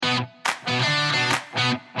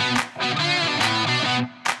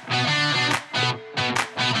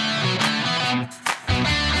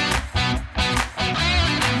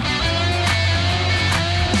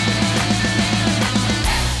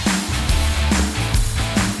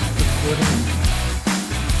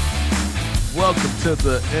welcome to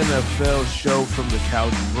the NFL show from the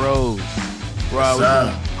Couch Bros.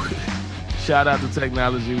 Shout out to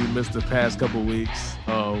technology. We missed the past couple weeks.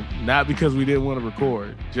 Not because we didn't want to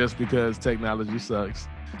record, just because technology sucks.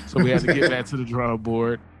 So we had to get back to the drawing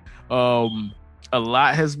board. A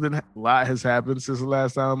lot has happened since the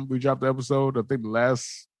last time we dropped the episode. I think the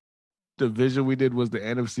last division we did was the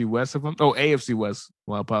NFC West. AFC West.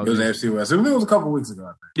 My apologies. It was AFC West. It was a couple weeks ago,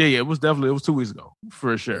 I think. Yeah, it was 2 weeks ago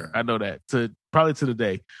for sure. Yeah. I know that. Probably to the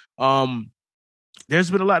day. There's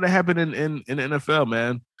been a lot that happened in the NFL,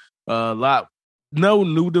 man. No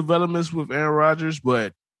new developments with Aaron Rodgers,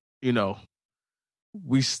 but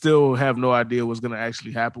we still have no idea what's going to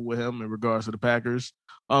actually happen with him in regards to the Packers.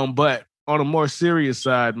 But on a more serious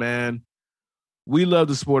side, man, we love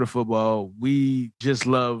the sport of football. We just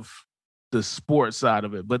love the sports side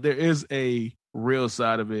of it, but there is a real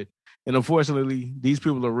side of it. And unfortunately, these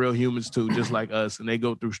people are real humans too, just like us, and they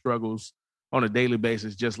go through struggles on a daily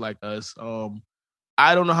basis, just like us.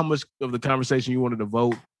 I don't know how much of the conversation you wanted to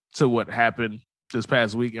devote to what happened this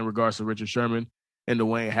past week in regards to Richard Sherman and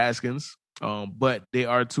Dwayne Haskins. But they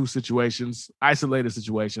are two situations, isolated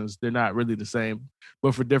situations. They're not really the same,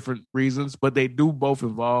 but for different reasons. But they do both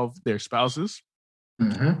involve their spouses.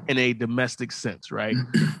 Mm-hmm. In a domestic sense, right?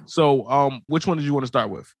 So, which one did you want to start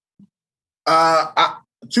with?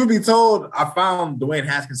 Truth be told, I found Dwayne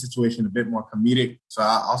Haskins' situation a bit more comedic, so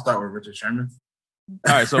I'll start with Richard Sherman.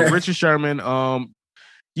 All right, so Richard Sherman,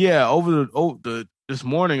 this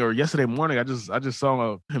morning or yesterday morning, I just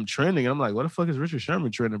saw him trending, and I'm like, what the fuck is Richard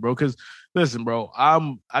Sherman trending, bro? Because listen, bro,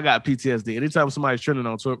 I got PTSD. Anytime somebody's trending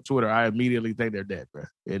on Twitter, I immediately think they're dead, bro.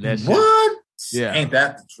 And that's what? Yeah, ain't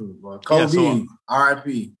that the truth, bro? Kobe,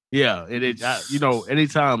 R.I.P. Yeah, and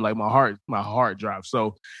anytime like my heart dropped.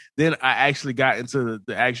 So then I actually got into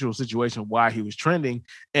the actual situation why he was trending,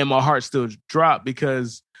 and my heart still dropped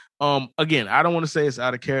because, again, I don't want to say it's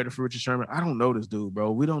out of character for Richard Sherman. I don't know this dude,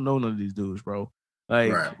 bro. We don't know none of these dudes, bro.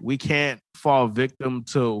 Like We can't fall victim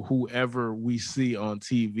to whoever we see on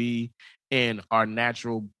TV, and our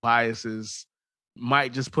natural biases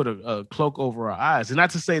might just put a cloak over our eyes. And not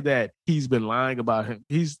to say that he's been lying about him,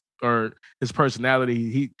 his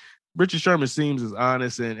personality. Richard Sherman seems as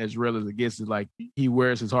honest and as real as it gets. Like he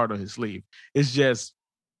wears his heart on his sleeve. It just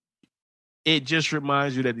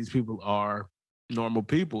reminds you that these people are normal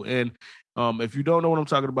people. And if you don't know what I'm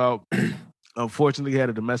talking about, unfortunately, he had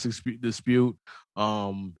a domestic dispute.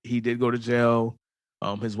 He did go to jail.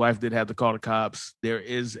 His wife did have to call the cops. There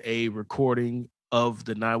is a recording of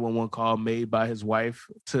the 911 call made by his wife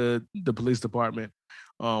to the police department.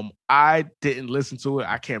 I didn't listen to it.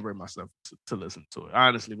 I can't bring myself to listen to it.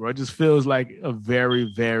 Honestly, bro, it just feels like a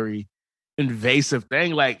very, very invasive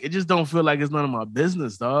thing. Like, it just don't feel like it's none of my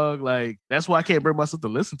business, dog. Like, that's why I can't bring myself to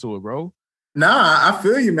listen to it, bro. Nah, I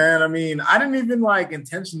feel you, man. I mean, I didn't even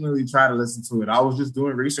intentionally try to listen to it. I was just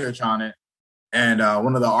doing research on it. And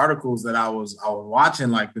one of the articles that I was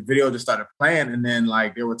watching, the video just started playing, and then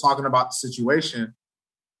they were talking about the situation,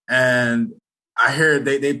 and I heard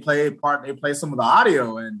they play some of the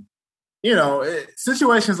audio, and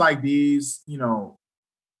situations like these,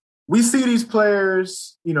 we see these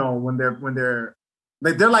players, when they're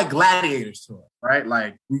like gladiators to us, right?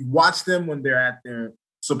 Like we watch them when they're at their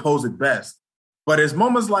supposed best, but it's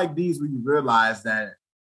moments like these where you realize that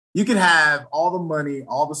you can have all the money,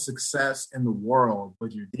 all the success in the world,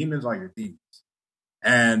 but your demons are your demons.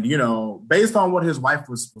 And, based on what his wife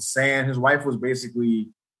was saying, his wife was basically,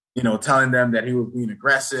 telling them that he was being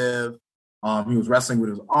aggressive. He was wrestling with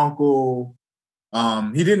his uncle.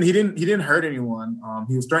 He didn't hurt anyone.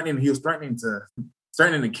 He was threatening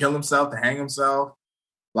to kill himself, to hang himself.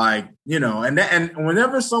 And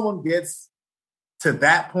whenever someone gets to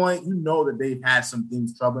that point, that they've had some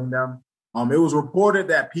things troubling them. It was reported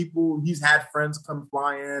that he's had friends come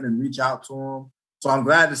fly in and reach out to him. So I'm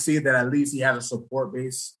glad to see that at least he has a support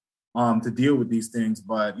base to deal with these things.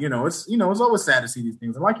 But, it's always sad to see these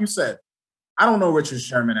things. And like you said, I don't know Richard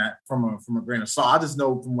Sherman from a grain of salt. I just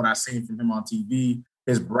know from what I've seen from him on TV,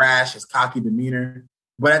 his brash, his cocky demeanor.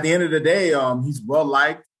 But at the end of the day, he's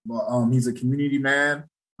well-liked. He's a community man,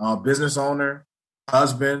 business owner,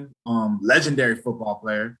 husband, legendary football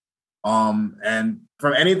player. And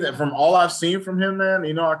from all I've seen from him, man,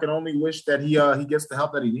 I can only wish that he gets the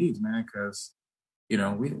help that he needs, man, because, we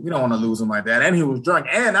don't want to lose him like that. And he was drunk.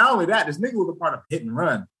 And not only that, this nigga was a part of hit and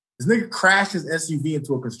run. This nigga crashed his SUV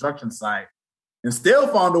into a construction site and still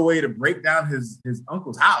found a way to break down his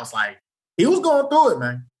uncle's house. Like, he was going through it,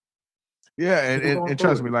 man. Yeah, and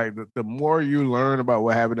trust me, like the more you learn about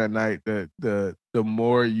what happened that night, the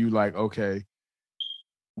more you like, okay,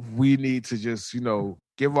 we need to just,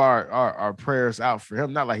 give our prayers out for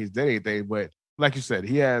him. Not like he's did anything, but like you said,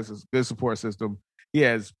 he has a good support system. He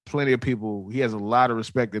has plenty of people. He has a lot of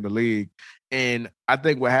respect in the league. And I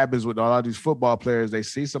think what happens with a lot of these football players, they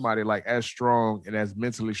see somebody like as strong and as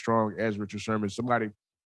mentally strong as Richard Sherman, somebody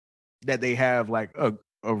that they have like a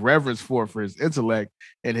reverence for his intellect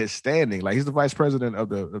and his standing. Like he's the vice president of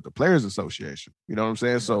the Players Association. You know what I'm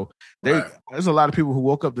saying? So there's a lot of people who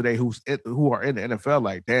woke up today who are in the NFL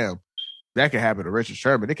like, damn, that could happen to Richard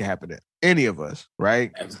Sherman. It could happen to any of us,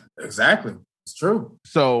 right? Exactly. It's true.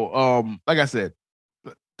 So, like I said,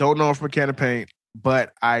 don't know him from a can of paint,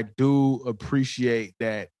 but I do appreciate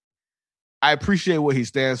that. I appreciate what he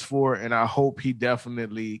stands for, and I hope he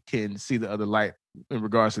definitely can see the other light in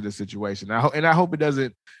regards to this situation. I hope it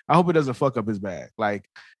doesn't. I hope it doesn't fuck up his bag. Like,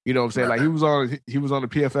 you know what I'm saying? Like he was on the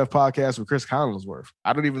PFF podcast with Chris Collinsworth.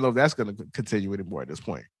 I don't even know if that's going to continue anymore at this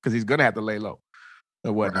point because he's going to have to lay low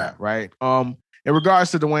and whatnot, right? In regards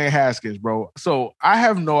to Dwayne Haskins, bro. So I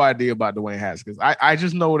have no idea about Dwayne Haskins. I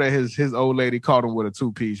just know that his old lady caught him with a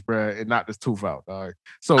 2-piece, bro, and knocked his tooth out, dog.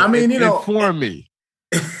 So I mean, inform me.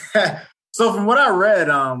 So from what I read,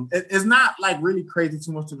 it's not like really crazy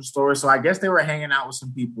too much to the story. So I guess they were hanging out with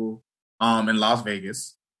some people in Las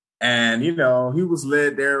Vegas. And, he was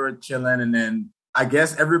lit, they were chilling. And then I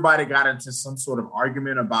guess everybody got into some sort of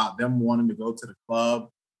argument about them wanting to go to the club,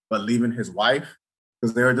 but leaving his wife.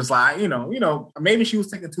 Because they were just like, maybe she was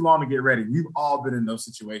taking too long to get ready. We've all been in those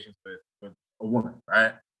situations with a woman,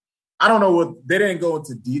 right? I don't know they didn't go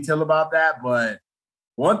into detail about that, but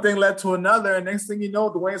one thing led to another, and next thing you know,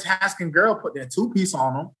 Dwayne Haskins girl put that 2-piece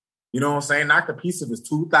on him. You know what I'm saying? Knocked a piece of his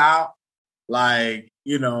tooth out. Like,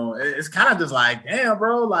 it's kind of just like, damn,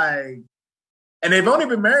 bro. Like, and they've only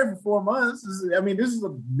been married for 4 months. This is a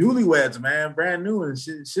newlyweds, man, brand new, and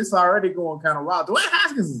shit's already going kind of wild. Dwayne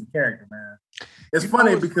Haskins is a character, man. It's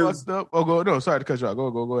funny because sorry to cut you off.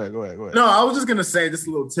 Go ahead. No, I was just gonna say just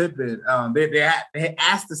a little tidbit. They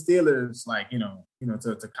asked the Steelers, like,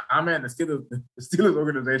 to comment. The Steelers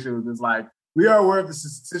organization was just like, we are aware of the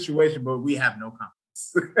situation, but we have no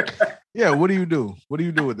comments. Yeah, what do you do? What do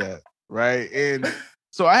you do with that? Right. And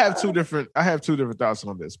so I have two different thoughts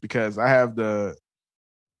on this because I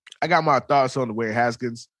got my thoughts on Dwayne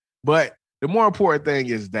Haskins, but the more important thing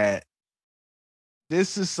is that this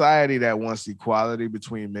society that wants equality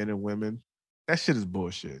between men and women, that shit is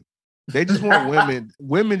bullshit. They just want women.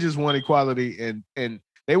 Women just want equality, and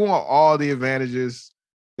they want all the advantages.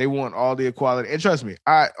 They want all the equality. And trust me,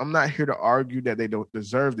 I'm not here to argue that they don't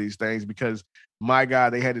deserve these things because, my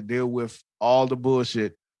God, they had to deal with all the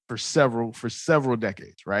bullshit for several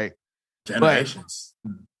decades, right? Generations.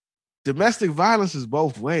 But domestic violence is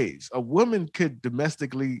both ways. A woman could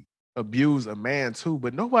domestically abuse a man too,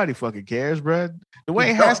 but nobody fucking cares, bro.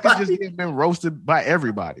 Dwayne Haskins just getting been roasted by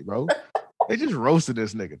everybody, bro. They just roasted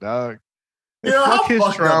this nigga, dog. Fuck his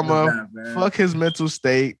trauma, fuck his mental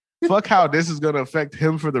state, fuck how this is gonna affect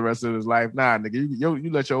him for the rest of his life. Nah, nigga, you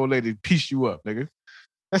let your old lady piece you up, nigga.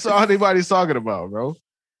 That's all anybody's talking about, bro.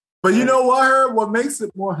 But you know what, Herb? What makes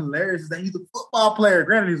it more hilarious is that he's a football player.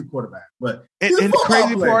 Granted, he's a quarterback, but and the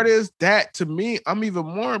crazy part is that, to me, I'm even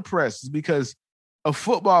more impressed because a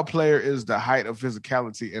football player is the height of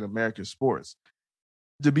physicality in American sports.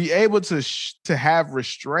 To be able to have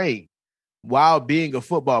restraint while being a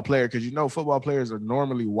football player, because football players are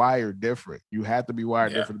normally wired different. You have to be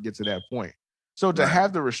wired different to get to that point. So to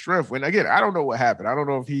have the restraint, and again, I don't know what happened. I don't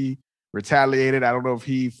know if he retaliated. I don't know if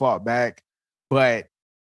he fought back, but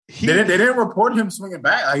they didn't report him swinging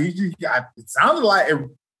back. Like, it sounded like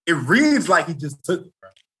it reads like he just took it,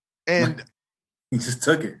 bro. And he just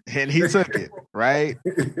took it. And he took it, right?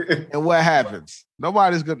 And what happens?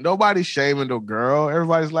 Nobody's shaming the girl.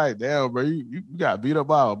 Everybody's like, damn, bro, you got beat up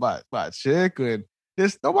by a chick. And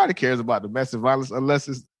nobody cares about domestic violence unless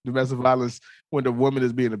it's domestic violence when the woman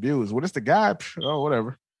is being abused. When it's the guy,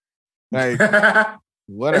 whatever. Like,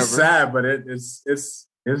 whatever. It's sad, but it's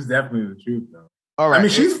definitely the truth, though. All right. I mean,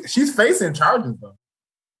 she's facing charges, though.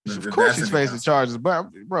 Of course she's facing charges, but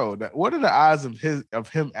bro, what are the odds of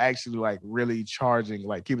him actually like really charging,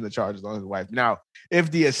 like keeping the charges on his wife? Now, if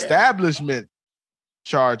the establishment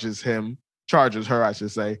charges her, I should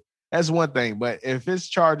say, that's one thing. But if it's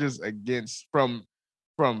charges against from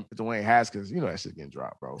Dwayne Haskins, that shit getting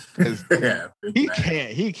dropped, bro. He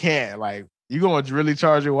can't. Like, you gonna really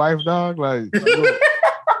charge your wife, dog? Like,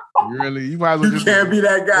 you might as well you can't be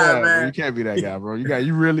that guy, man. You can't be that guy, bro. You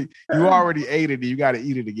already ate it, and you got to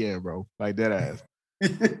eat it again, bro. Like dead ass.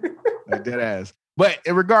 Like dead ass. But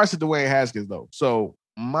in regards to Dwayne Haskins, though, so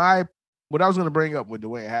what I was going to bring up with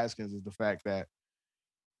Dwayne Haskins is the fact that,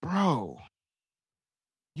 bro,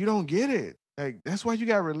 you don't get it. Like, that's why you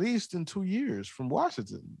got released in 2 years from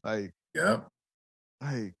Washington. Like, yeah.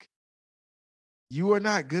 Like, you are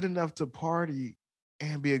not good enough to party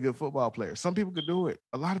and be a good football player. Some people could do it.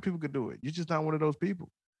 A lot of people could do it. You're just not one of those people.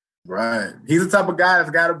 Right. He's the type of guy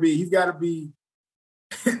that nigga's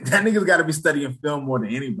got to be studying film more than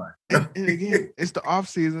anybody. And again, it's the off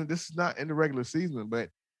season. This is not in the regular season, but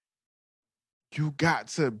you got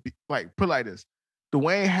to be like, put it like this.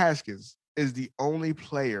 Dwayne Haskins is the only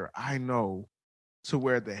player I know to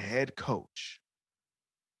where the head coach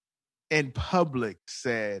in public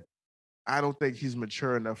said, I don't think he's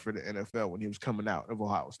mature enough for the NFL when he was coming out of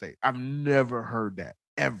Ohio State. I've never heard that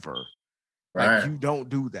ever. Right. Like, you don't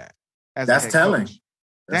do that. That's telling.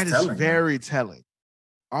 That is very telling.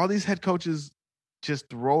 All these head coaches just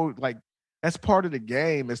throw, like, that's part of the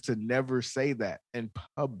game, is to never say that in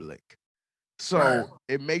public. So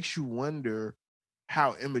it makes you wonder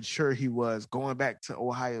how immature he was going back to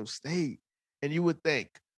Ohio State. And you would think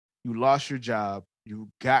you lost your job, you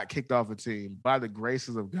got kicked off a team. By the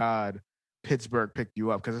graces of God, Pittsburgh picked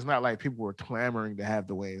you up, because it's not like people were clamoring to have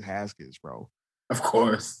Dwayne Haskins, bro. Of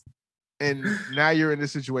course. And now you're in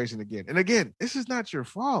this situation again. And again, this is not your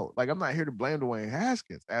fault. Like, I'm not here to blame Dwayne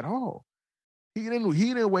Haskins at all. He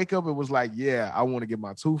didn't wake up and was like, yeah, I want to get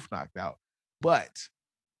my tooth knocked out. But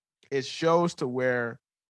it shows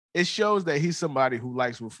that he's somebody who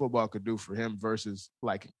likes what football could do for him versus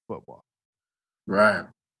liking football. Right.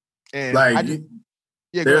 And like,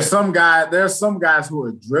 there's some guys who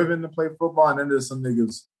are driven to play football, and then there's some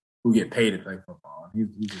niggas who get paid to play football.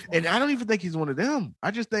 And I don't even think he's one of them.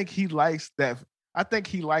 I just think he likes that. I think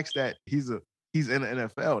he likes that he's in the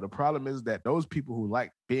NFL. The problem is that those people who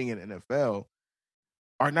like being in the NFL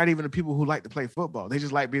are not even the people who like to play football. They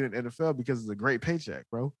just like being in the NFL because it's a great paycheck,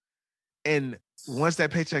 bro. And once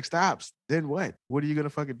that paycheck stops, then what? What are you gonna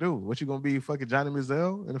fucking do? What, you gonna be fucking Johnny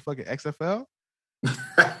Manziel in the fucking XFL?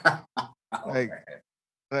 like,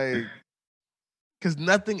 because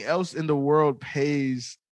nothing else in the world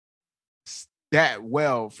pays that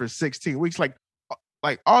well for 16 weeks. Like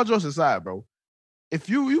all jokes aside, bro, if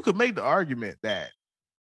you could make the argument that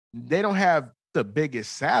they don't have the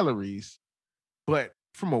biggest salaries, but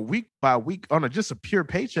from a week by week on just a pure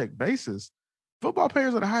paycheck basis, football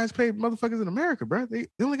players are the highest paid motherfuckers in America, bro. They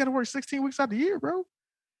only got to work 16 weeks out the year, bro.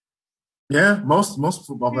 Yeah, most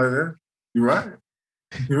football players. You're right.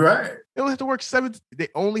 You're right. They only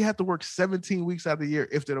have to work 17 weeks out of the year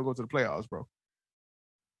if they don't go to the playoffs, bro.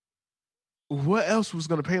 What else was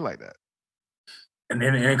going to pay like that? And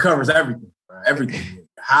then it covers everything, bro. Everything. Your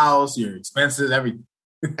house, your expenses, everything.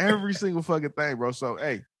 Every single fucking thing, bro. So,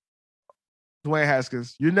 hey, Dwayne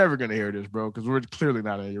Haskins, you're never going to hear this, bro, because we're clearly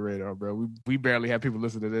not on your radar, bro. We barely have people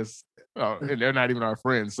listen to this, and they're not even our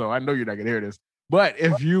friends, so I know you're not going to hear this. But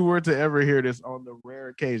if you were to ever hear this on the rare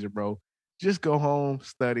occasion, bro, just go home,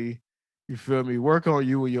 study, you feel me? Work on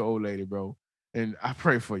you and your old lady, bro. And I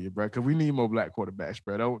pray for you, bro, because we need more black quarterbacks,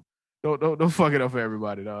 bro. Don't fuck it up for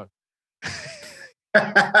everybody, dog.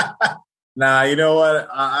 Nah, you know what?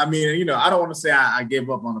 I mean, I don't want to say I gave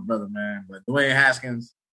up on the brother, man, but Dwayne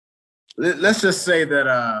Haskins, let's just say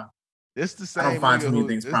that it's the same. I don't find too many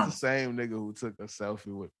things promising. It's the same nigga who took a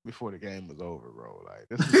selfie before the game was over, bro. Like,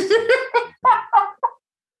 this is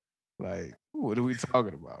like, what are we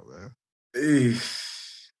talking about, man?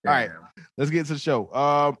 All right, let's get to the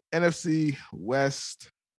show. NFC West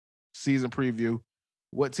season preview.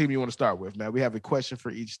 What team you want to start with, man? We have a question for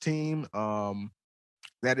each team.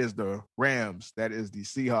 That is the Rams, that is the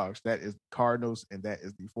Seahawks, that is the Cardinals, and that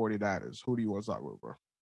is the 49ers. Who do you want to start with, bro?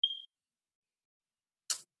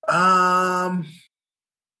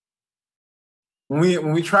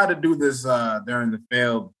 When we tried to do this during the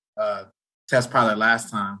failed test pilot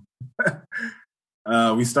last time,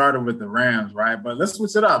 we started with the Rams, right? But let's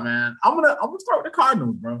switch it up, man. I'm gonna start with the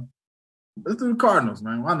Cardinals, bro. Let's do the Cardinals,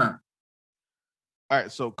 man. Why not? All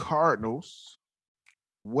right, so Cardinals.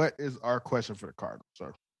 What is our question for the Cardinals,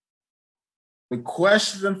 sir? The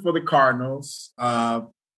question for the Cardinals,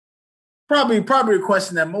 probably a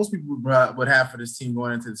question that most people would have for this team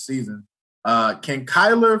going into the season. Can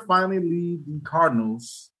Kyler finally lead the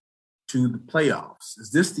Cardinals to the playoffs?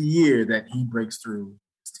 Is this the year that he breaks through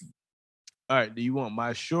his team? All right, do you want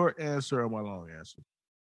my short answer or my long answer?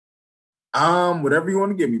 Whatever you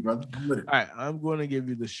want to give me, brother. I'm with it. All right, I'm going to give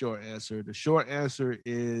you the short answer. The short answer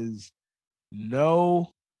is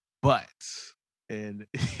no, but. And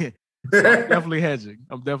so I'm definitely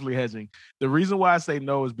hedging. The reason why I say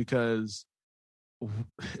no is because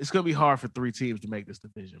it's going to be hard for three teams to make this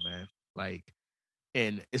division, man. Like,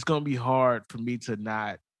 and it's going to be hard for me to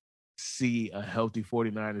not see a healthy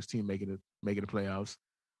 49ers team making the playoffs,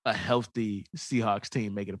 a healthy Seahawks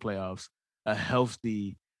team making the playoffs, a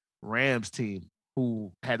healthy Rams team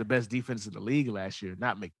who had the best defense in the league last year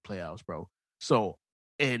not make the playoffs, bro. So,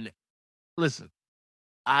 and listen,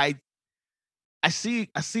 I see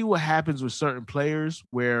what happens with certain players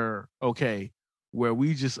where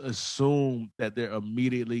we just assume that they're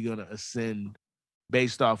immediately going to ascend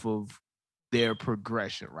based off of their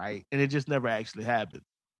progression, right? And it just never actually happens.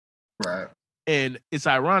 Right. And it's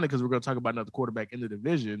ironic because we're going to talk about another quarterback in the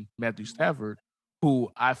division, Matthew Stafford,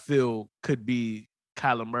 who I feel could be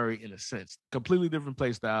Kyler Murray in a sense. Completely different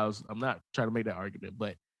play styles. I'm not trying to make that argument,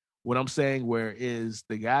 but what I'm saying where is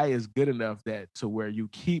the guy is good enough that to where you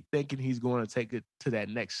keep thinking he's going to take it to that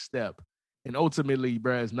next step. And ultimately,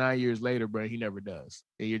 bro, it's 9 years later, bro, he never does.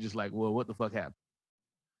 And you're just like, well, what the fuck happened?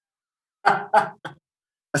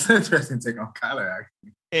 That's an interesting take on Kyler,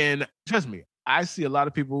 actually. And trust me, I see a lot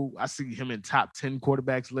of people, I see him in top 10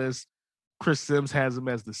 quarterbacks list. Chris Sims has him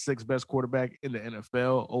as the 6th best quarterback in the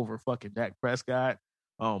NFL over fucking Dak Prescott.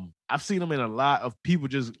 I've seen him in a lot of people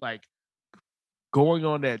just like going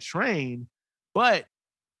on that train. But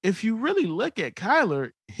if you really look at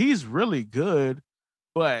Kyler, he's really good,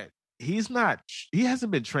 but he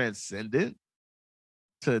hasn't been transcendent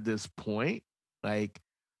to this point. Like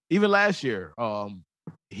even last year,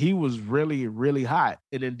 he was really, really hot,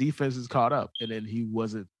 and then defenses caught up, and then he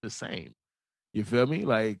wasn't the same. You feel me?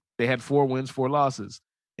 Like they had 4 wins, 4 losses.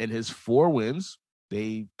 In his 4 wins,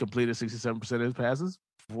 they completed 67% of his passes.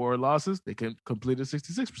 4 losses, they completed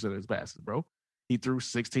 66% of his passes, bro. He threw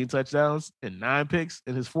 16 touchdowns and 9 picks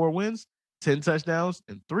in his 4 wins, 10 touchdowns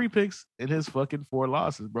and 3 picks in his fucking 4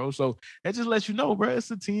 losses, bro. So that just lets you know, bro, it's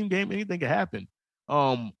a team game. Anything can happen.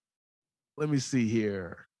 Let me see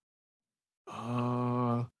here.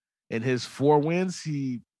 In his 4 wins,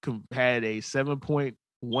 he had a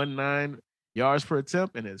 7.19 yards per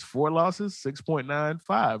attempt, and his 4 losses,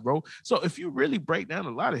 6.95, bro. So if you really break down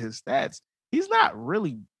a lot of his stats, he's not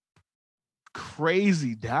really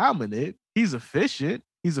crazy dominant. He's efficient.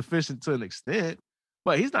 He's efficient to an extent,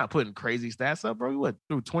 but he's not putting crazy stats up, bro. He went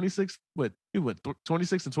through 26, he went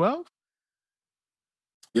 26 and 12?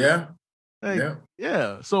 Yeah. Like,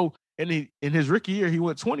 yeah. So in his rookie year, he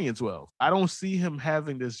went 20 and 12. I don't see him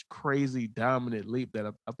having this crazy dominant leap that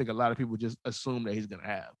I think a lot of people just assume that he's going to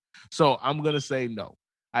have. So I'm going to say no.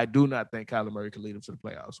 I do not think Kyler Murray can lead him to the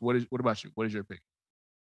playoffs. What about you? What is your pick?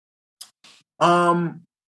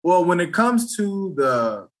 Well, when it comes to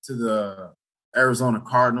the Arizona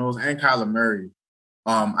Cardinals and Kyler Murray,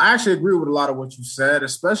 I actually agree with a lot of what you said,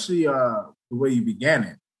 especially the way you began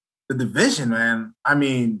it. The division, man. I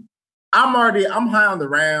mean, I'm high on the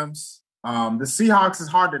Rams. The Seahawks is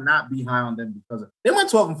hard to not be high on them because they went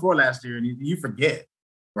 12-4 last year, and you forget,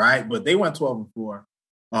 right? But they went 12-4.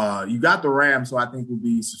 You got the Rams, so I think will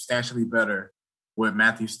be substantially better with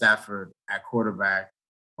Matthew Stafford at quarterback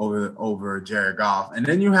over Jared Goff. And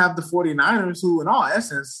then you have the 49ers, who in all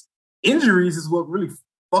essence, injuries is what really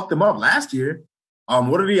fucked them up last year.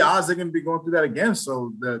 What are the odds they're going to be going through that again?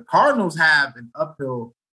 So the Cardinals have an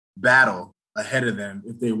uphill battle ahead of them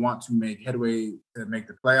if they want to make headway to make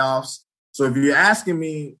the playoffs. So if you're asking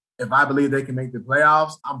me if I believe they can make the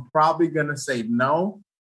playoffs, I'm probably going to say no.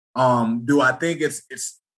 Do I think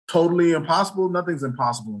it's totally impossible? Nothing's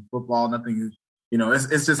impossible in football. Nothing is,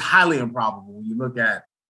 it's just highly improbable when you look at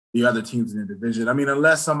the other teams in the division. I mean,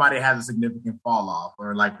 unless somebody has a significant fall off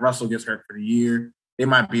or like Russell gets hurt for the year, they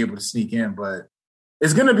might be able to sneak in, but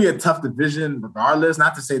it's going to be a tough division regardless.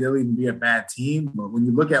 Not to say they'll even be a bad team, but when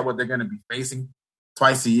you look at what they're going to be facing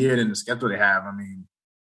twice a year and the schedule they have, I mean,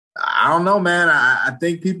 I don't know, man. I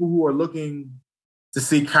think people who are looking to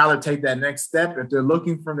see Kyler take that next step, if they're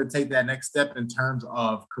looking for him to take that next step in terms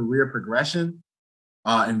of career progression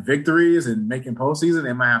and victories and making postseason,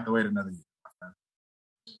 they might have to wait another year.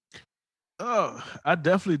 Oh, I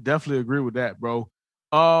definitely agree with that, bro.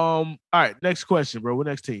 All right, next question, bro. What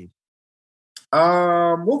next team?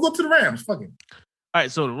 We'll go to the Rams. Fuck it. All right,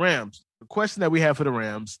 so the Rams. The question that we have for the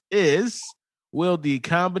Rams is, will the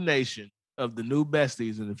combination of the new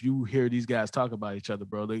besties, and if you hear these guys talk about each other,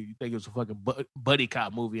 bro, you think it's a fucking buddy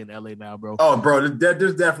cop movie in LA now, bro. Oh, bro,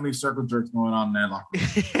 there's definitely circle jerks going on in that locker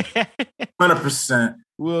room. 100%.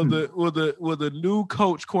 Will the new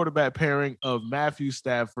coach quarterback pairing of Matthew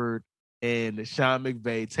Stafford and Sean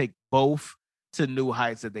McVay take both to new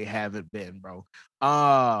heights that they haven't been, bro?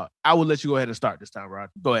 I will let you go ahead and start this time, Rod.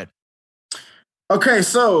 Go ahead. Okay,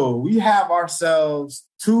 so we have ourselves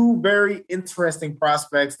 2 very interesting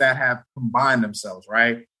prospects that have combined themselves,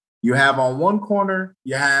 right? You have on one corner,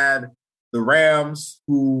 you had the Rams,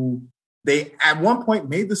 who they at one point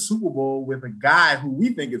made the Super Bowl with a guy who we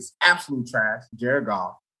think is absolute trash, Jared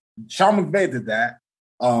Goff. Sean McVay did that.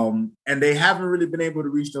 And they haven't really been able to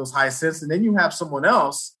reach those heights since. And then you have someone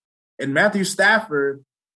else in Matthew Stafford,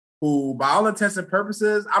 who, by all intents and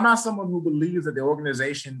purposes, I'm not someone who believes that the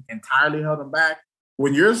organization entirely held him back.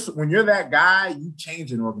 When you're that guy, you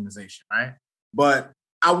change an organization, right? But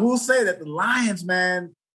I will say that the Lions,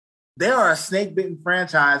 man, they are a snake-bitten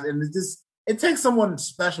franchise, and it takes someone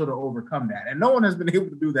special to overcome that. And no one has been able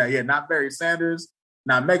to do that yet. Not Barry Sanders,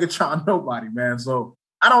 not Megatron, nobody, man. So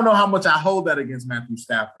I don't know how much I hold that against Matthew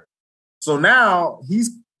Stafford. So now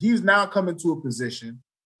he's now come into a position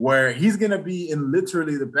where he's going to be in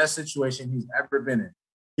literally the best situation he's ever been in.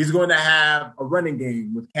 He's going to have a running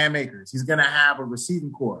game with Cam Akers. He's going to have a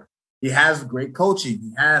receiving core. He has great coaching.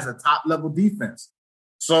 He has a top-level defense.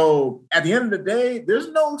 So at the end of the day, there's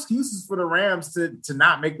no excuses for the Rams to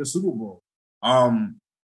not make the Super Bowl.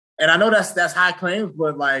 And I know that's high claims,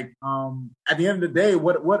 but like at the end of the day,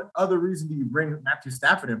 what other reason do you bring Matthew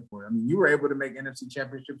Stafford in for? I mean, you were able to make NFC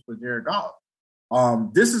championships with Jared Goff.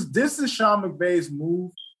 This is Sean McVay's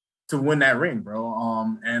move to win that ring,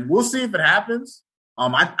 bro. And we'll see if it happens.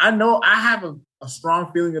 I know I have a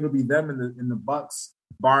strong feeling it'll be them in the Bucks,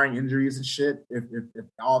 barring injuries and shit. If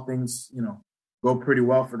all things go pretty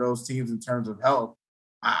well for those teams in terms of health.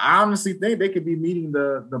 I honestly think they could be meeting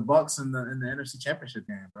the Bucks in the NFC Championship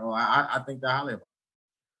game, bro. I think they're highly. All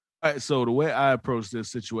right, so the way I approach this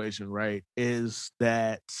situation, right, is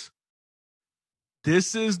that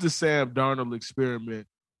this is the Sam Darnold experiment,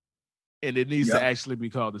 and it needs to actually be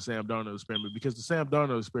called the Sam Darnold experiment because the Sam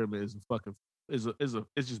Darnold experiment it's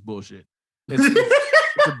just bullshit.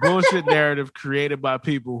 It's a bullshit narrative created by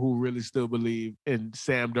people who really still believe in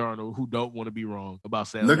Sam Darnold, who don't want to be wrong about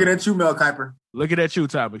Sam Looking Darnold. At you, Mel Kiper. Looking at you,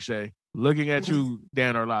 Tom McShay. Looking at you,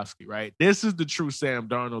 Dan Orlovsky, right? This is the true Sam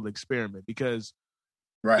Darnold experiment because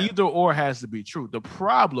either or has to be true. The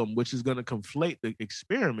problem, which is going to conflate the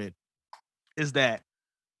experiment, is that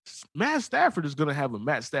Matt Stafford is going to have a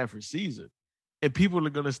Matt Stafford season. And people are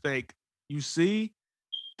going to think, you see,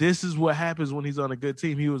 this is what happens when he's on a good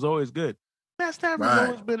team. He was always good. Matt Stafford's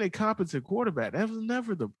always been a competent quarterback. That was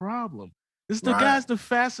never the problem. The guy's the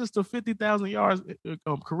fastest of 50,000 yards,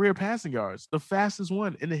 career passing yards, the fastest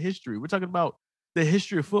one in the history. We're talking about the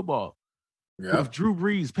history of football. With Drew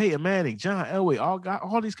Brees, Peyton Manning, John Elway,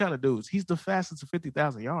 all these kind of dudes. He's the fastest of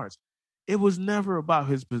 50,000 yards. It was never about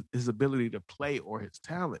his ability to play or his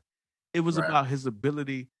talent. It was about his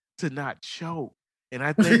ability to not choke. And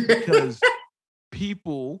I think because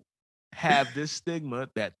people have this stigma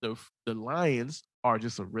that the Lions are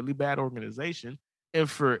just a really bad organization, and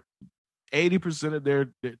for 80% of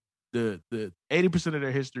the 80% of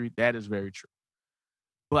their history, that is very true.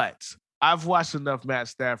 But I've watched enough Matt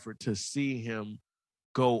Stafford to see him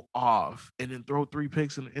go off and then throw 3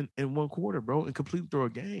 picks in one quarter, bro, and completely throw a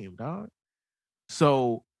game, dog.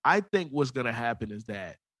 So I think what's gonna happen is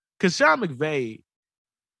that because Sean McVay,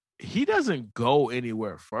 he doesn't go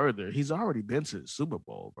anywhere further. He's already been to the Super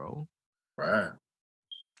Bowl, bro. Right.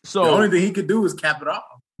 So the only thing he could do is cap it off.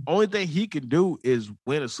 Only thing he can do is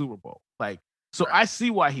win a Super Bowl. I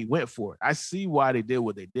see why he went for it. I see why they did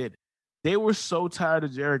what they did. They were so tired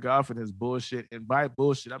of Jared Goff and his bullshit. And by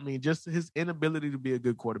bullshit, I mean just his inability to be a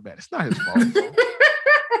good quarterback. It's not his fault.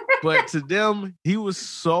 But to them, he was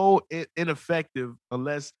so ineffective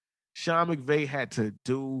unless Sean McVay had to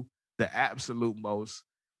do the absolute most.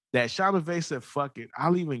 That Sean McVay said, fuck it.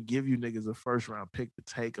 I'll even give you niggas a first-round pick to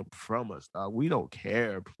take them from us, dog. We don't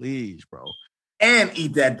care. Please, bro. And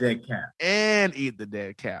eat that dead cap. And eat the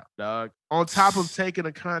dead cap, dog. On top of taking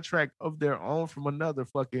a contract of their own from another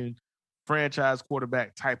fucking franchise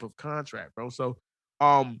quarterback type of contract, bro. So,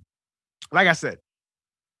 like I said,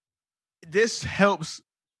 this helps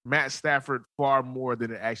Matt Stafford far more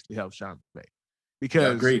than it actually helps Sean McVay.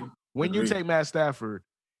 Because when you take Matt Stafford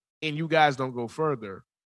and you guys don't go further,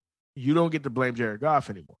 you don't get to blame Jared Goff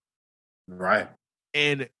anymore. Right.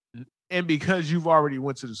 And because you've already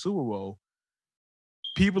went to the Super Bowl,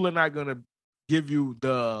 people are not going to give you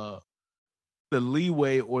the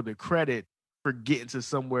leeway or the credit for getting to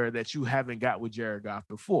somewhere that you haven't got with Jared Goff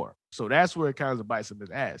before. So that's where it kind of bites him in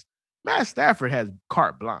the ass. Matt Stafford has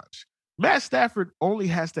carte blanche. Matt Stafford only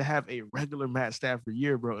has to have a regular Matt Stafford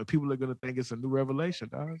year, bro, and people are going to think it's a new revelation,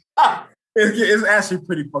 dog. It's actually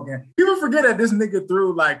pretty fucking. People forget that this nigga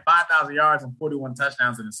threw like 5,000 yards and 41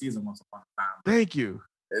 touchdowns in the season once upon a time. Thank you.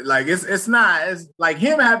 Like it's not. It's like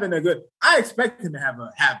him having a good. I expect him to have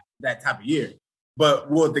that type of year, but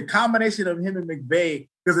will the combination of him and McVay?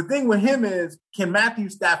 Because the thing with him is, can Matthew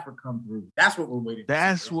Stafford come through? That's what we're waiting.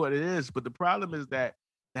 That's what it is. But the problem is that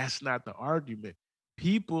that's not the argument.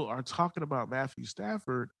 People are talking about Matthew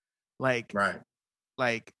Stafford like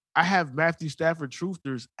I have Matthew Stafford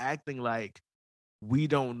truthers acting like we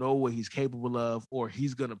don't know what he's capable of, or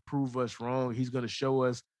he's going to prove us wrong. He's going to show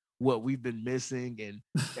us what we've been missing and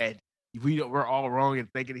that we're all wrong in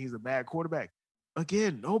thinking he's a bad quarterback.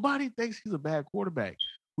 Again, nobody thinks he's a bad quarterback.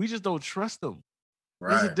 We just don't trust him.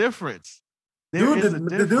 Right. There's a difference.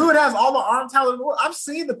 The dude has all the arm talent in the world. I've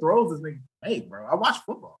seen the throws this nigga make, bro. I watch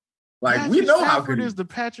football. Like, we know how good he is. The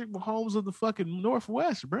Patrick Mahomes of the fucking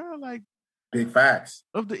Northwest, bro. Like, big facts.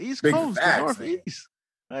 Of the East Coast, the Northeast.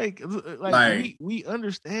 Like we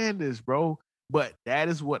understand this, bro. But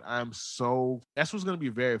that's what's going to be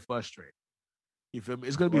very frustrating. You feel me?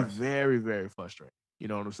 It's going to be very, very frustrating. You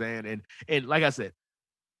know what I'm saying? And like I said,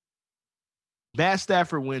 Matt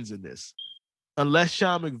Stafford wins in this. Unless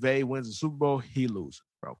Sean McVay wins the Super Bowl, he loses,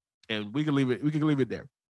 bro. And we can leave it there.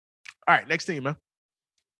 All right, next team, man.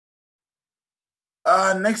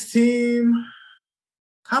 Next team.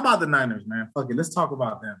 How about the Niners, man? Fuck it. Let's talk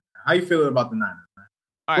about them. How you feeling about the Niners, man?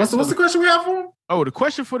 All right, what's the question we have for them? Oh, the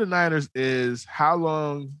question for the Niners is how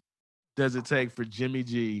long does it take for Jimmy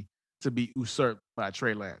G to be usurped by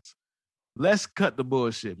Trey Lance? Let's cut the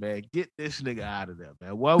bullshit, man. Get this nigga out of there,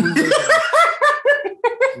 man. Why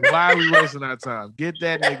are we wasting our time? Get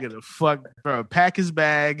that nigga the fuck, bro. Pack his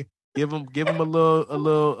bag. Give him a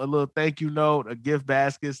little thank you note, a gift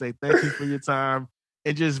basket. Say thank you for your time,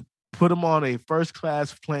 and just put him on a first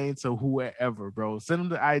class plane to whoever, bro. Send him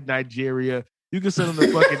to Nigeria. You can send him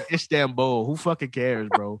to fucking Istanbul. Who fucking cares,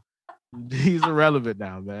 bro? He's irrelevant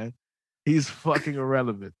now, man. He's fucking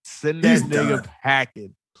irrelevant. Send that nigga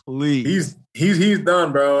packing, please. He's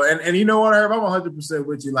done, bro. And you know what, Herb? I'm 100%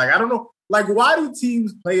 with you. Like, I don't know. Like, why do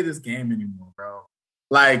teams play this game anymore, bro?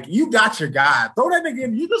 Like, you got your guy. Throw that nigga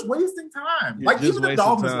in. You're just wasting time. Like, even the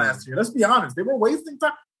Dolphins last year. Let's be honest. They were wasting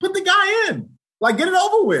time. Put the guy in. Like, get it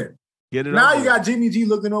over with. Now you got Jimmy G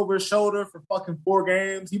looking over his shoulder for fucking 4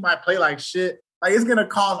 games. He might play like shit. Like, it's going to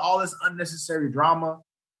cause all this unnecessary drama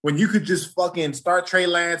when you could just fucking start Trey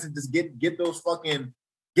Lance and just get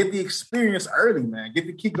the experience early, man. Get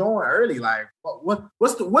the kid going early. Like,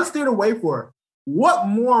 what's there to wait for? What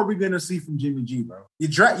more are we going to see from Jimmy G, bro?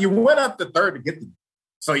 You went up the third to get them.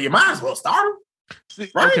 So you might as well start him.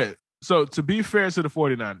 See, right? Okay, so to be fair to the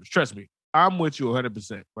 49ers, trust me, I'm with you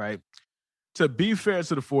 100%, right? To be fair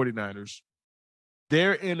to the 49ers,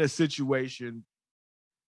 they're in a situation,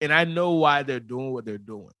 and I know why they're doing what they're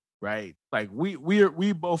doing, right? Like we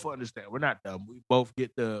both understand. We're not dumb. We both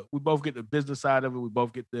get the business side of it. We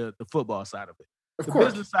both get the football side of it. The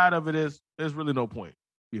business side of it is there's really no point.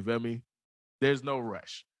 You feel me? There's no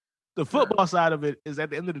rush. The football side of it is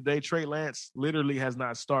at the end of the day, Trey Lance literally has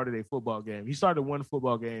not started a football game. He started one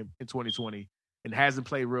football game in 2020 and hasn't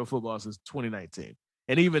played real football since 2019.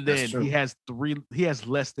 And even then, he has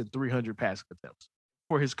less than 300 passing attempts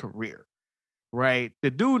for his career, right? The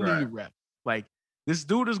dude needs reps. Like, this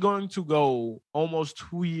dude is going to go almost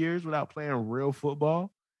 2 years without playing real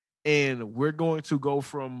football, and we're going to go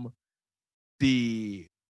from the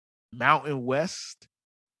Mountain West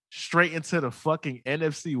straight into the fucking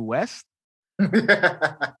NFC West.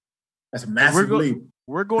 That's a massive leap.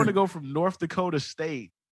 We're going to go from North Dakota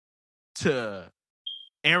State to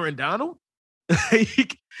Aaron Donald and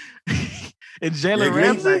Jalen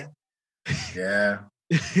Ramsey. Yeah,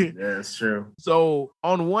 it's true. So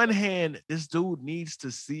on one hand, this dude needs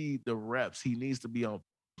to see the reps. He needs to be on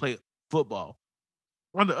play football.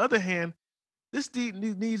 On the other hand, this dude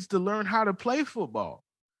needs to learn how to play football.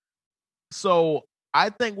 So I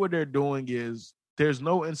think what they're doing is there's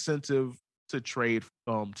no incentive to trade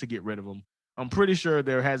to get rid of him. I'm pretty sure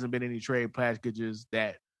there hasn't been any trade packages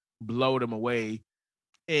that blow them away.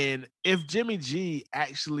 And if Jimmy G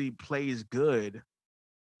actually plays good,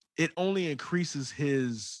 it only increases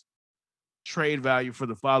his trade value for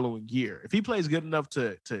the following year. If he plays good enough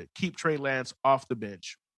to keep Trey Lance off the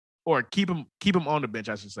bench, or keep him on the bench,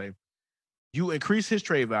 I should say, you increase his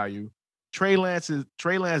trade value. Trey Lance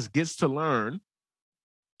gets to learn.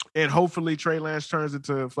 And hopefully Trey Lance turns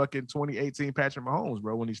into fucking 2018 Patrick Mahomes,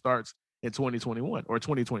 bro, when he starts in 2021 or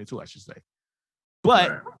 2022, I should say.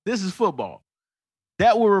 But this is football.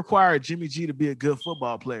 That will require Jimmy G to be a good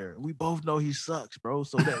football player. We both know he sucks, bro.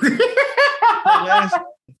 So that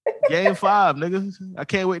game 5, nigga. I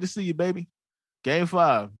can't wait to see you, baby. Game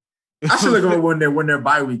 5. I should look over when their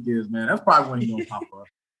bye week is, man. That's probably when he's gonna pop up.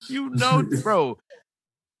 You know, bro.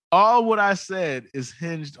 All what I said is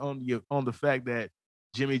hinged on the fact that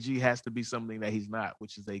Jimmy G has to be something that he's not,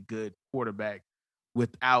 which is a good quarterback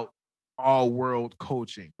without all-world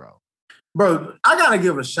coaching, bro. Bro, I gotta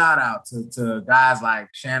give a shout out to guys like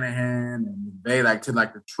Shanahan and McVay, to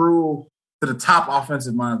the top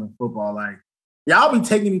offensive minds in football. Like, y'all be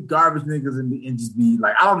taking these garbage niggas and just be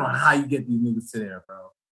like, I don't know how you get these niggas to there, bro.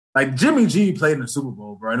 Like, Jimmy G played in the Super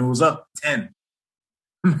Bowl, bro, and it was up 10.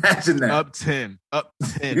 Imagine that. Up 10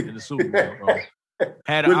 in the Super Bowl, bro.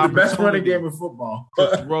 Had an With the best running opportunity game in football.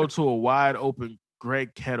 to throw to a wide open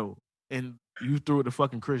Greg Kettle, and you threw it to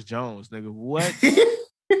fucking Chris Jones, nigga. What?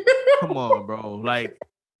 Come on, bro. Like,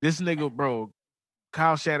 this nigga, bro,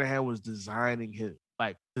 Kyle Shanahan was designing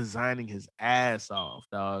his ass off,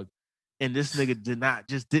 dog. And this nigga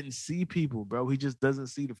didn't see people, bro. He just doesn't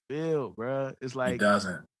see the field, bro. It's He like,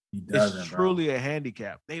 doesn't. it's Bro. truly a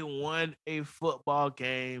handicap. They won a football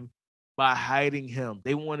game by hiding him.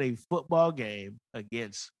 They won a football game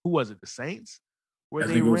against, who was it, the Saints? Where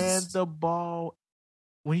they ran the ball,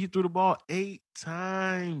 when he threw the ball 8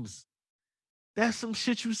 times. That's some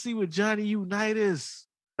shit you see with Johnny Unitas.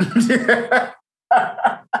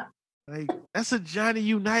 Like, that's a Johnny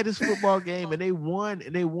Unitas football game, and they won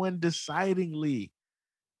decidingly.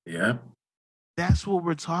 Yeah. That's what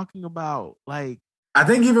we're talking about. Like, I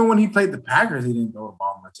think even when he played the Packers, he didn't throw the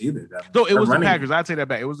ball much either. No, it was the Packers. I'd take that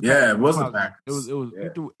back. It was the Packers. It was the Packers. It was. Yeah.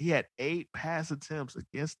 He had 8 pass attempts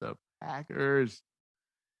against the Packers.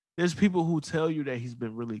 There's people who tell you that he's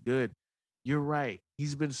been really good. You're right.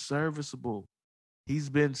 He's been serviceable. He's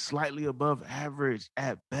been slightly above average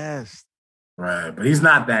at best. Right, but he's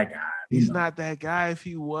not that guy. He's not that guy. If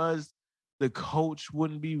he was, the coach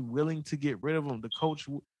wouldn't be willing to get rid of him. The coach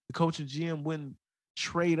and GM wouldn't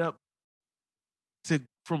trade up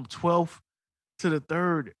from 12th to the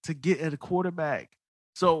 3rd to get at a quarterback.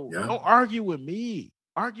 So don't argue with me.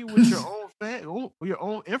 Argue with your own your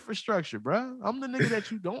own infrastructure, bro. I'm the nigga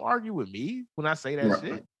that you don't argue with me when I say that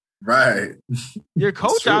shit. Right. Your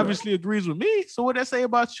coach obviously agrees with me. So what that say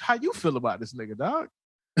about how you feel about this nigga, dog?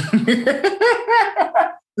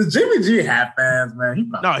 Does Jimmy G have fans,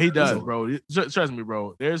 man? No, he does, bro. Trust me,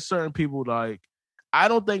 bro. There's certain people like, I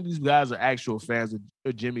don't think these guys are actual fans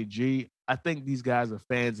of Jimmy G. I think these guys are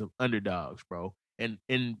fans of underdogs, bro.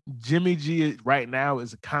 And Jimmy G right now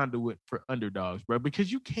is a conduit for underdogs, bro,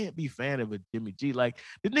 because you can't be a fan of a Jimmy G. Like,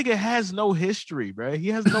 the nigga has no history, bro. He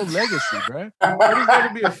has no legacy, bro. What is there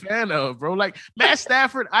to be a fan of, bro? Like, Matt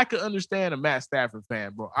Stafford, I could understand a Matt Stafford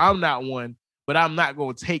fan, bro. I'm not one, but I'm not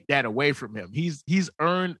going to take that away from him. He's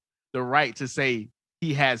earned the right to say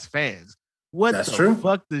he has fans. What the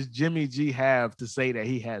fuck does Jimmy G have to say that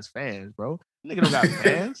he has fans, bro? Nigga don't got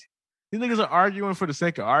fans. These niggas are arguing for the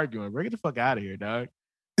sake of arguing. Bro, get the fuck out of here, dog.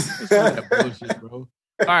 That bullshit, bro.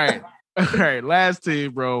 All right. Last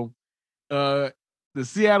team, bro. The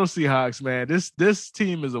Seattle Seahawks, man. This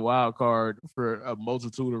team is a wild card for a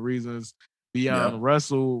multitude of reasons beyond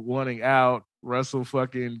Russell wanting out. Russell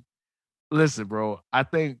fucking. Listen, bro. I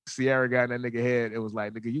think Sierra got in that nigga head. It was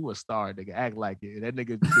like, nigga, you a star, nigga. Act like it. That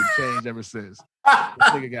nigga been changed ever since. This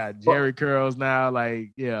nigga got Jerry curls now.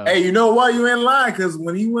 Like, yeah. Hey, you know what? You ain't lying, because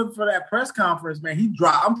when he went for that press conference, man, he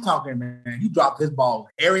dropped his ball,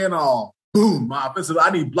 area and all. Boom, my offensive.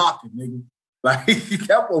 I need blocking, nigga. Like,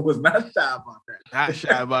 Capo was not shy about that. Not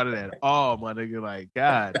shy about it at all, my nigga. Like,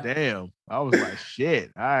 god damn. I was like, shit.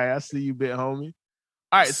 All right, I see you, bit homie.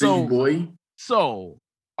 All right, see you, boy. So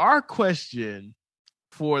our question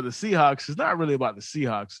for the Seahawks is not really about the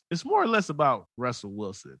Seahawks. It's more or less about Russell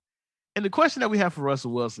Wilson. And the question that we have for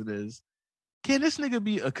Russell Wilson is, can this nigga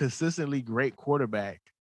be a consistently great quarterback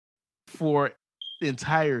for the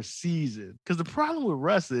entire season? Because the problem with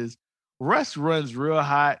Russ is Russ runs real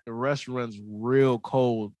hot and Russ runs real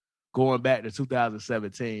cold going back to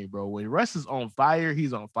 2017, bro. When Russ is on fire,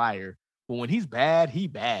 he's on fire. But when he's bad, he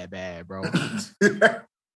bad, bro.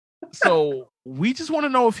 So we just want to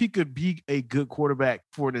know if he could be a good quarterback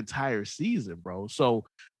for an entire season, bro. So,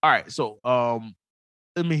 all right. So, so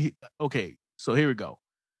here we go.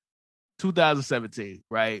 2017,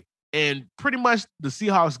 right? And pretty much the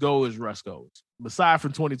Seahawks go as Russ goes. Aside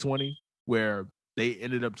from 2020, where they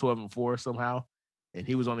ended up 12-4 somehow, and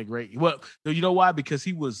he was only great. Well, you know why? Because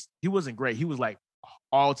he wasn't great. He was like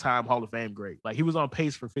all-time Hall of Fame great. Like, he was on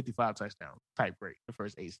pace for 55 touchdowns type great the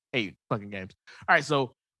first eight fucking games. All right,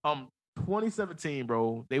 so 2017,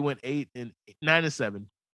 bro, they went 9-7.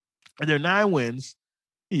 And their 9 wins,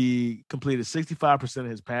 he completed 65% of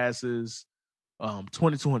his passes,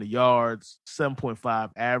 2,200 yards, 7.5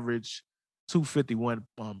 average, 251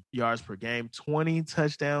 yards per game, 20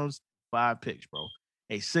 touchdowns, 5 picks, bro.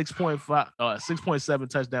 A 6.7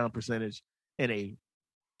 touchdown percentage, and a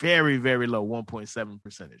very, very low 1.7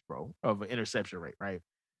 percentage, bro, of an interception rate, right?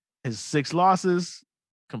 His 6 losses,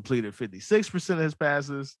 completed 56% of his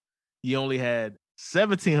passes. He only had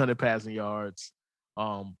 1,700 passing yards,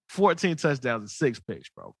 14 touchdowns, and 6 picks,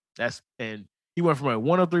 bro. And he went from a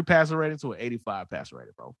 103 passer rating to an 85 passer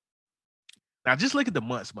rating, bro. Now, just look at the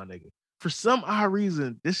months, my nigga. For some odd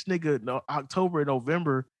reason, this nigga, October and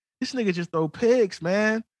November, this nigga just throw picks,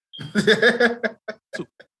 man.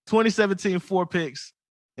 2017, 4 picks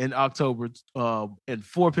in October, and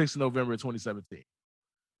 4 picks in November of 2017.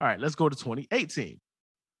 All right, let's go to 2018.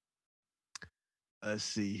 Let's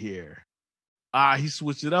see here. He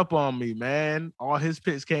switched it up on me, man. All his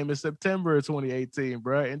picks came in September of 2018,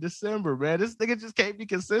 bro. In December, man. This nigga just can't be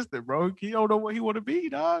consistent, bro. He don't know what he want to be,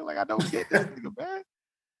 dog. Like, I don't get this nigga, man.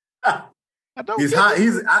 I don't he's get hot.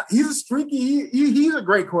 this. He's a streaky. He's a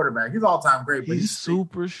great quarterback. He's all time great. But he's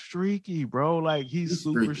super streaky, bro. Like, he's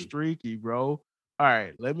super streaky, bro. All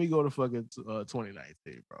right, let me go to fucking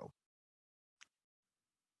 2019, bro.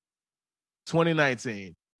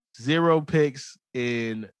 2019, 0 picks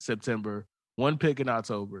in September, 1 pick in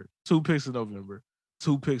October, 2 picks in November,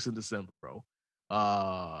 2 picks in December, bro.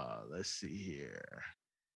 Let's see here.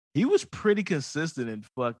 He was pretty consistent in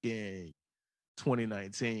fucking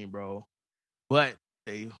 2019, bro. But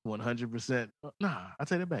they 100%. Nah, I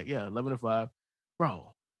take that back. Yeah, 11-5,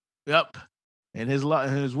 bro. Yep. And his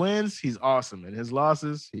wins, he's awesome. And his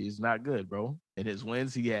losses, he's not good, bro. In his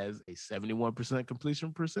wins, he has a 71%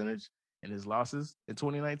 completion percentage. And his losses in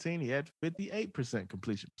 2019, he had 58%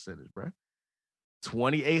 completion percentage, bro.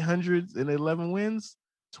 2,800 in 11 wins,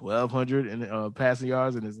 1,200 in passing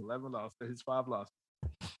yards, and his 5 losses.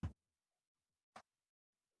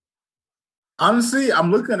 Honestly,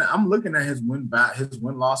 I'm looking at his win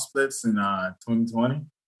loss splits in 2020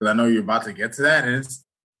 because I know you're about to get to that, and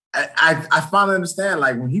I finally understand.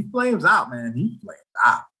 Like when he flames out, man, he flames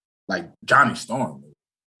out like Johnny Storm,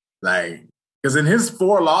 like because in his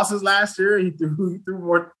 4 losses last year, he threw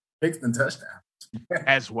more picks than touchdowns.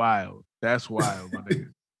 That's wild. That's wild, my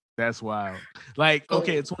nigga. That's wild. Like,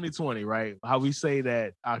 okay, in 2020, right? How we say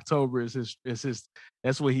that October is his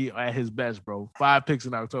that's what he at his best, bro. 5 picks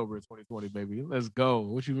in October in 2020, baby. Let's go.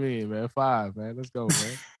 What you mean, man? 5, man. Let's go,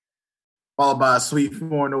 man. Followed by a sweet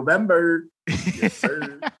 4 in November. Yes,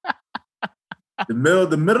 sir. The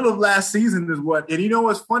middle of last season is what, and you know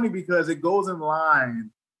what's funny because it goes in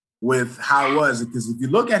line with how it was. Because if you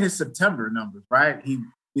look at his September numbers, right? He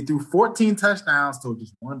threw 14 touchdowns to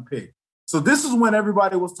just 1 pick. So this is when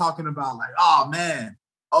everybody was talking about like, oh man,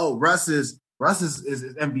 Russ is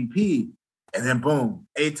MVP, and then boom,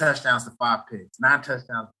 8 touchdowns to 5 picks, 9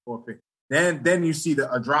 touchdowns to 4 picks. Then you see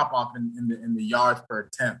a drop off in the yards per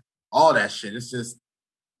attempt, all that shit. It's just,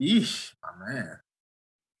 yeesh, my man.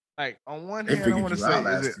 Like on one hand, I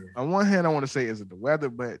want to say is it the weather,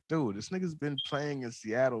 but dude, this nigga's been playing in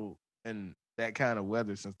Seattle in that kind of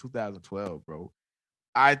weather since 2012, bro.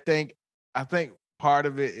 I think part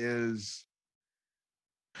of it is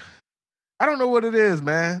I don't know what it is,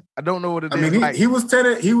 man. I don't know what it is. I mean, he was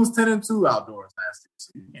 10-2 outdoors last year,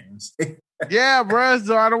 so you can't even say. Yeah, bro.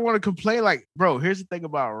 So I don't want to complain. Like, bro, here's the thing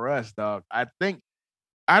about Russ, dog. I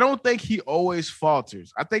don't think he always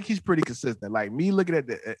falters. I think he's pretty consistent. Like me looking at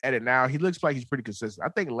it now, he looks like he's pretty consistent. I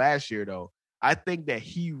think last year though, I think that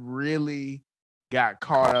he really got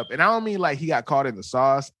caught up, and I don't mean like he got caught in the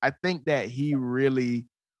sauce. I think that he really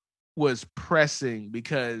was pressing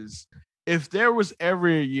because if there was ever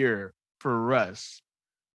a year for Russ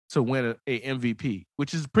to win a MVP,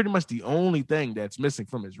 which is pretty much the only thing that's missing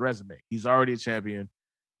from his resume, he's already a champion,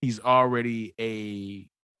 he's already a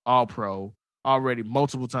All-Pro, already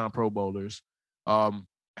multiple-time Pro Bowlers,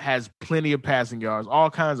 has plenty of passing yards, all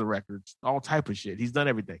kinds of records, all type of shit. He's done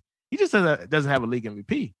everything. He just doesn't have a league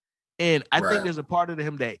MVP, and I think there's a part of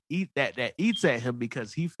him that eats at him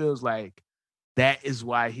because he feels like that is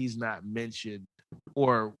why he's not mentioned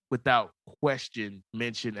or without question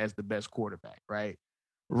mentioned as the best quarterback, right?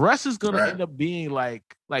 Russ is going to end up being like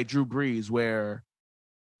Drew Brees, where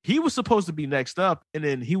he was supposed to be next up, and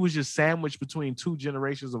then he was just sandwiched between 2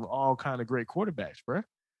 generations of all kind of great quarterbacks, bro.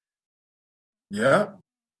 Yeah.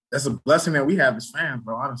 That's a blessing that we have as fans,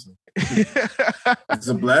 bro, honestly. It's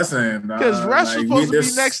a blessing. Because Russ was supposed to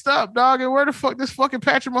be next up, dog, and where the fuck this fucking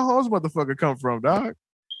Patrick Mahomes motherfucker come from, dog?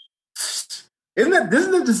 Isn't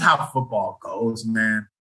that just how football goes, man?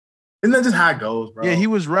 Isn't that just how it goes, bro? Yeah, he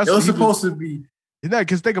was Russ. It was supposed to be.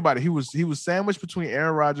 Because think about it, he was sandwiched between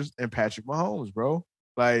Aaron Rodgers and Patrick Mahomes, bro.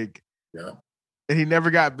 Like, yeah, and he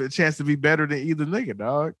never got a chance to be better than either nigga,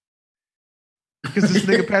 dog. Because this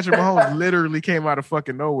nigga Patrick Mahomes literally came out of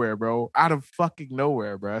fucking nowhere, bro. Out of fucking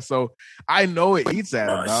nowhere, bro. So I know it eats at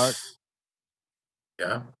him, dog.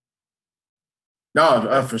 Yeah.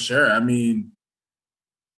 No, for sure. I mean,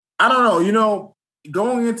 I don't know. You know,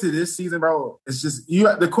 going into this season, bro, it's just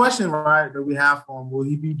the question, right, that we have for him: will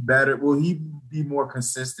he be better? Will he be more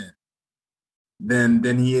consistent than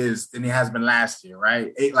he has been last year?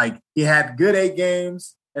 Right? He had good 8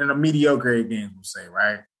 games and a mediocre 8 games, we'll say,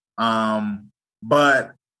 right?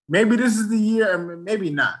 But maybe this is the year, and maybe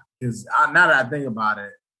not. Because now that I think about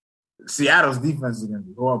it, Seattle's defense is going to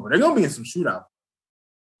be horrible. They're going to be in some shootouts.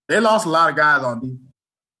 They lost a lot of guys on defense.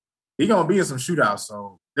 He's going to be in some shootouts,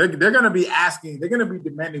 so they're going to be asking. They're going to be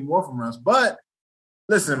demanding more from us. But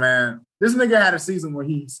listen, man, this nigga had a season where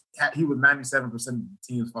he was 97% of the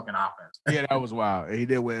team's fucking offense. Yeah, that was wild. And he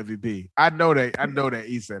did win MVP. I know that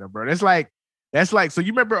he said it, bro. That's like. So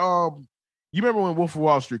you remember when Wolf of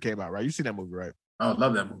Wall Street came out, right? You seen that movie, right? Oh,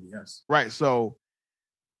 love that movie. Yes. Right. So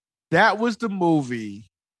that was the movie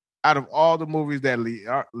out of all the movies that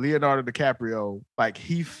Leonardo DiCaprio, like,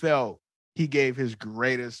 he felt he gave his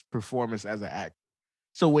greatest performance as an actor.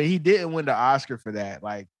 So when he didn't win the Oscar for that,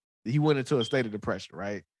 like, he went into a state of depression,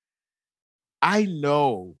 right? I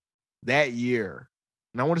know that year,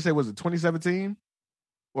 and I want to say, was it 2017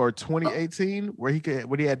 or 2018, where he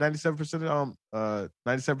had 97%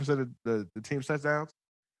 of the team's touchdowns?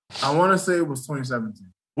 I want to say it was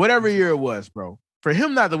 2017. Whatever year it was, bro. For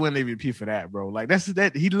him not to win the MVP for that, bro, like,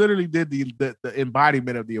 that he literally did the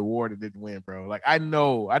embodiment of the award and didn't win, bro. Like, I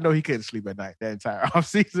know he couldn't sleep at night that entire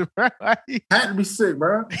offseason, bro. Had to be sick,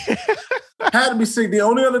 bro. Had to be sick. The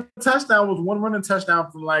only other touchdown was one running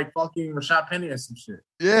touchdown from like fucking Rashad Penny or some shit.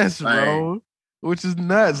 Yes, like, bro. Which is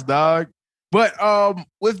nuts, dog. But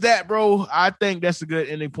with that, bro, I think that's a good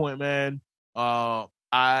ending point, man.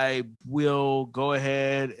 I will go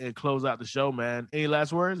ahead and close out the show, man. Any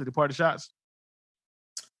last words? Any party shots?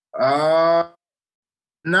 Nah,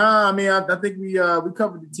 I mean, I think we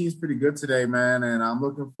covered the teams pretty good today, man, and I'm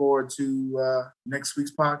looking forward to next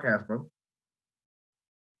week's podcast, bro.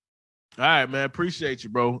 All right, man. Appreciate you,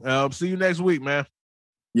 bro. See you next week, man.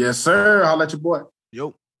 Yes, sir. I'll let your boy. Yo.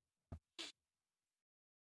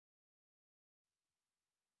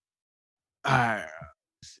 All right.